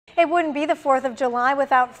It wouldn't be the 4th of July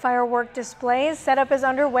without firework displays. Setup is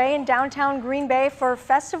underway in downtown Green Bay for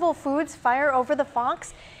Festival Foods Fire Over the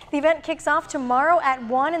Fox. The event kicks off tomorrow at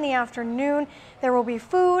 1 in the afternoon. There will be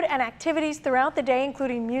food and activities throughout the day,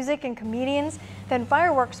 including music and comedians. Then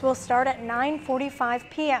fireworks will start at 9:45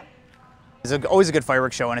 p.m. It's always a good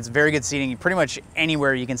fireworks show, and it's very good seating. Pretty much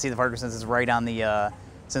anywhere you can see the fireworks since it's right on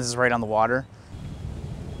the water.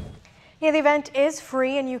 Yeah, the event is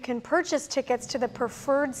free, and you can purchase tickets to the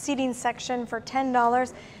preferred seating section for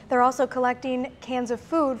 $10. They're also collecting cans of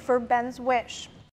food for Ben's Wish.